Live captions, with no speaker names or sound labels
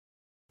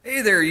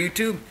Hey there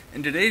YouTube!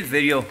 In today's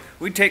video,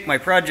 we take my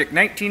Project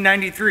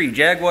 1993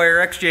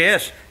 Jaguar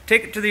XJS,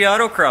 take it to the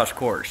autocross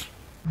course.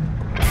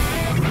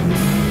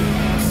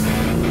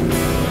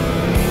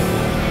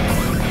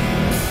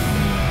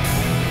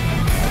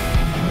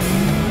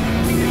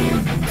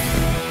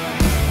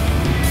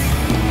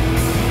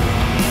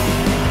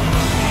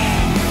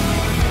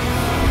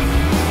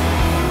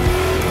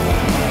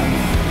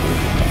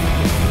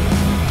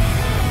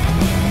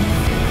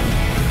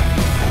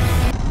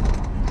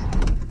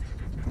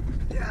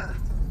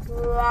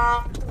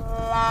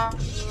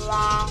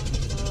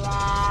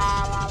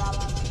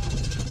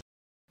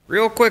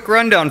 Real quick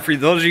rundown for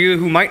those of you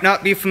who might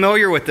not be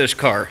familiar with this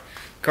car.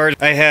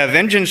 I have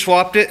engine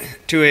swapped it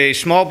to a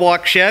small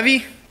block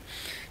Chevy.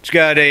 It's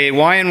got a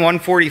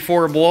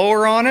YN144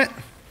 blower on it.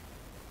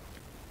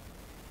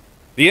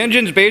 The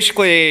engine's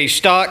basically a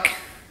stock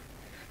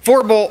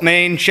 4-bolt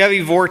main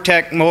Chevy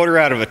Vortec motor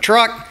out of a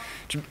truck.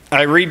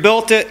 I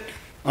rebuilt it.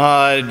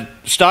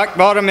 Stock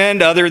bottom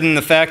end, other than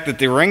the fact that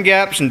the ring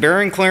gaps and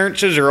bearing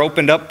clearances are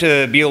opened up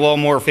to be a little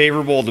more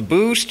favorable to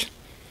boost.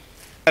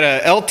 Got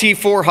a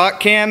LT4 hot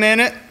cam in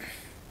it.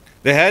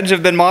 The heads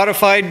have been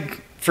modified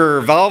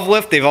for valve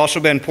lift. They've also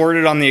been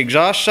ported on the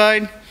exhaust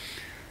side.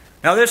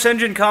 Now this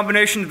engine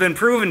combination has been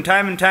proven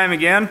time and time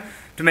again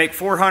to make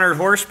 400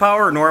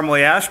 horsepower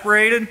normally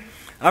aspirated.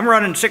 I'm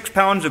running 6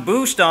 pounds of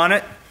boost on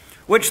it,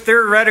 which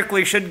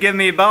theoretically should give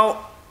me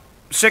about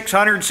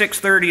 600,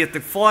 630 at the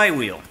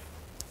flywheel.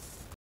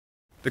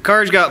 The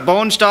car's got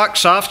bone stock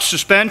soft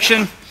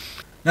suspension.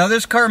 Now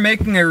this car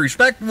making a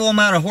respectable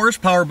amount of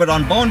horsepower, but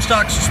on bone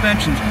stock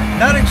suspensions,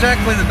 not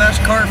exactly the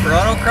best car for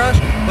autocross,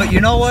 but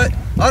you know what?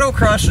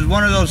 Autocross is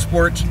one of those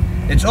sports,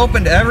 it's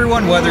open to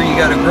everyone, whether you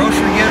got a grocery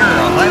getter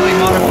or a highly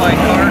modified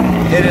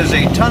car. It is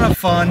a ton of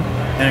fun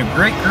and a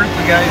great group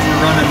of guys who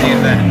are running the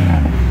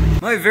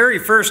event. My very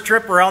first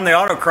trip around the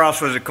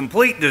autocross was a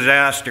complete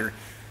disaster.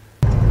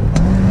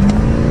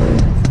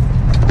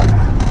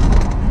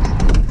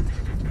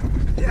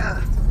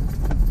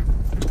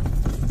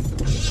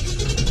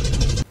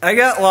 I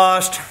got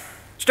lost,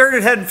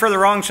 started heading for the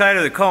wrong side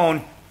of the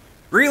cone,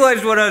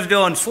 realized what I was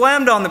doing,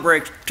 slammed on the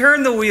brakes,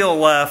 turned the wheel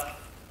left.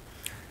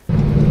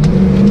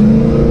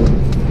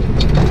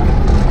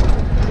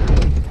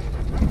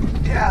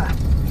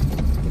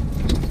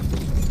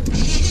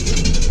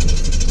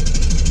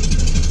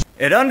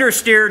 It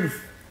understeered,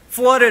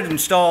 flooded and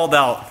stalled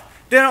out.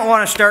 Didn't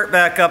want to start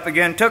back up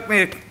again, took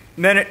me a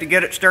minute to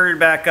get it started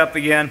back up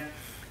again.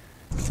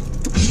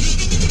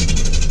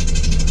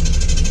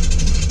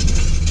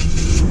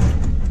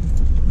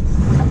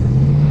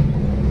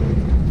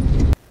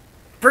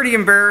 Pretty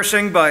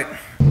embarrassing, but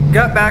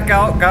got back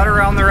out, got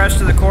around the rest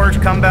of the course,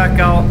 come back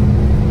out.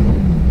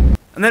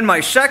 And then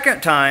my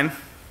second time,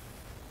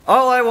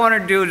 all I wanted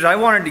to do is I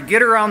wanted to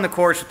get around the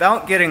course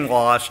without getting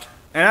lost.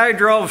 And I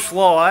drove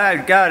slow.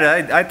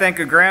 I think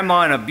a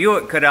grandma in a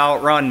Buick could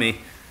outrun me.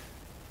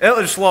 It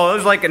was slow. It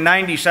was like a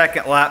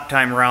 90-second lap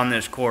time around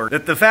this course.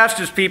 The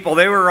fastest people,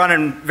 they were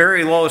running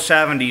very low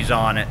 70s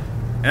on it.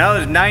 And I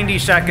was 90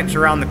 seconds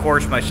around the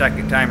course my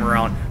second time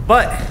around.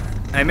 But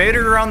I made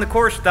it around the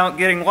course without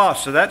getting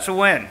lost, so that's a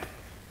win.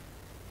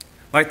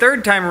 My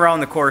third time around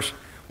the course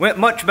went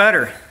much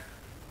better.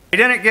 I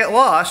didn't get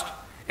lost,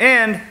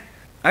 and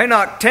I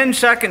knocked 10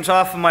 seconds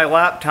off of my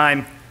lap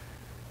time,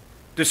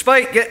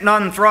 despite getting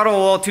on the throttle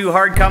a little too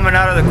hard coming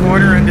out of the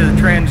corner into the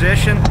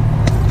transition.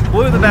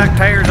 Blew the back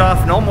tires off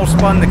and almost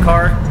spun the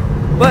car,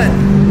 but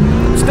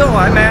still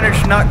I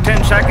managed to knock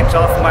 10 seconds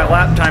off of my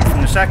lap time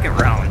from the second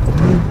round.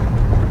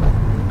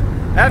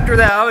 After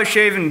that, I was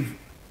shaving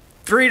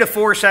 3 to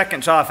 4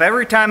 seconds off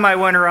every time I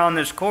went around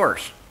this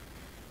course.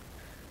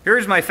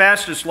 Here's my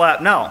fastest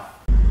lap now.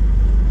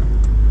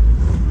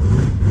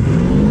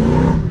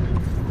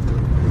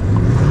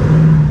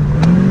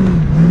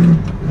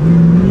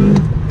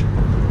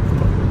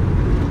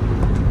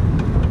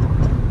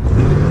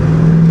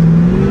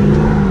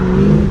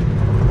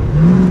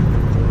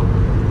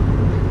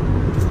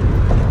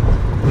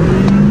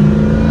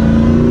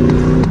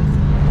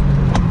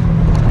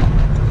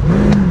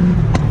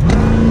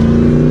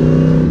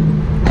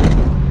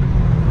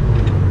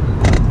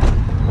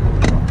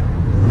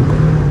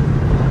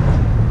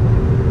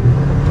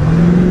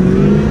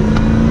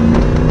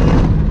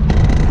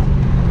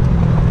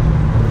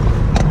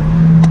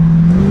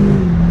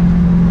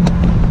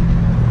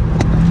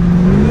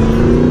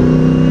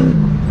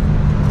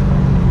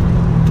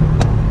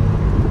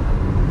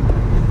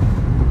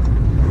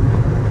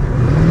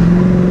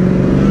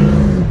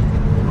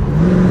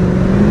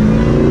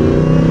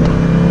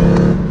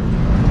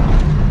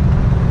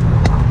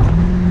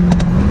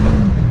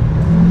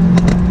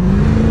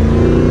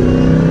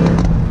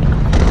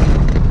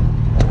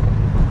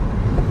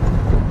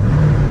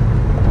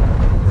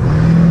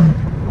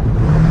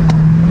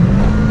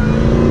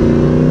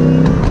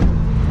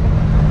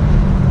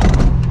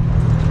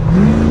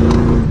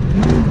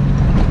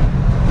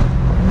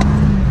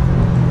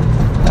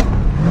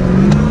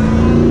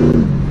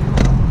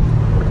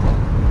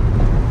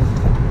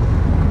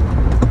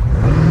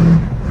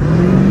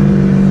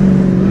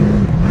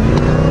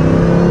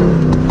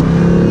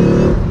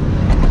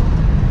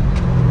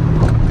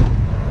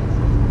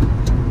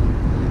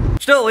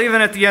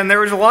 even at the end, there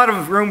was a lot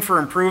of room for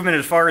improvement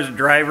as far as a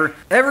driver.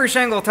 Every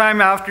single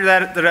time after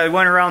that I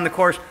went around the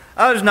course,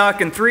 I was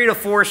knocking 3 to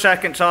 4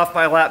 seconds off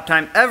my lap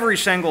time every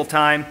single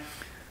time.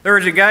 There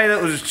was a guy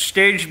that was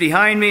staged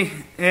behind me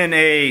in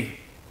a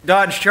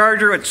Dodge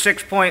Charger with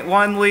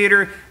 6.1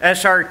 liter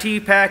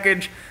SRT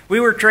package. We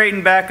were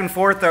trading back and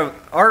forth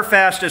our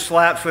fastest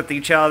laps with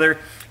each other.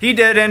 He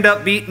did end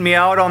up beating me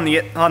out on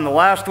the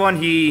last one.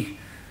 He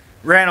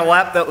ran a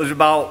lap that was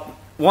about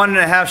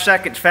 1.5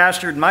 seconds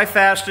faster than my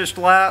fastest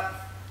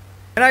lap.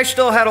 And I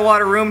still had a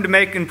lot of room to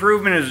make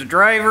improvement as a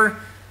driver.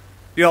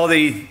 You know,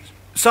 the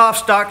soft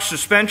stock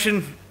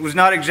suspension was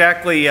not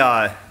exactly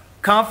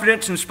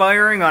confidence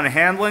inspiring on a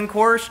handling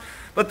course,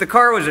 but the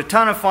car was a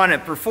ton of fun.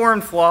 It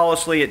performed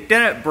flawlessly, it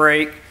didn't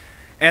break,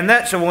 and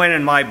that's a win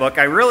in my book.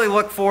 I really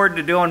look forward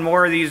to doing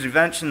more of these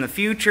events in the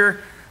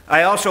future.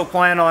 I also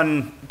plan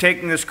on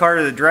taking this car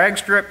to the drag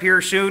strip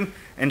here soon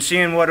and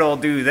seeing what it'll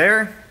do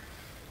there.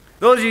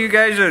 Those of you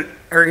guys that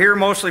are here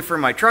mostly for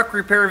my truck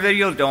repair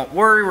videos, don't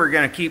worry, we're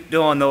going to keep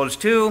doing those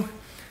too.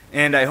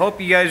 And I hope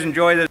you guys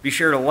enjoy this. Be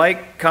sure to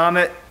like,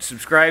 comment,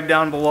 subscribe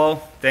down below.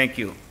 Thank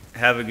you.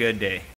 Have a good day.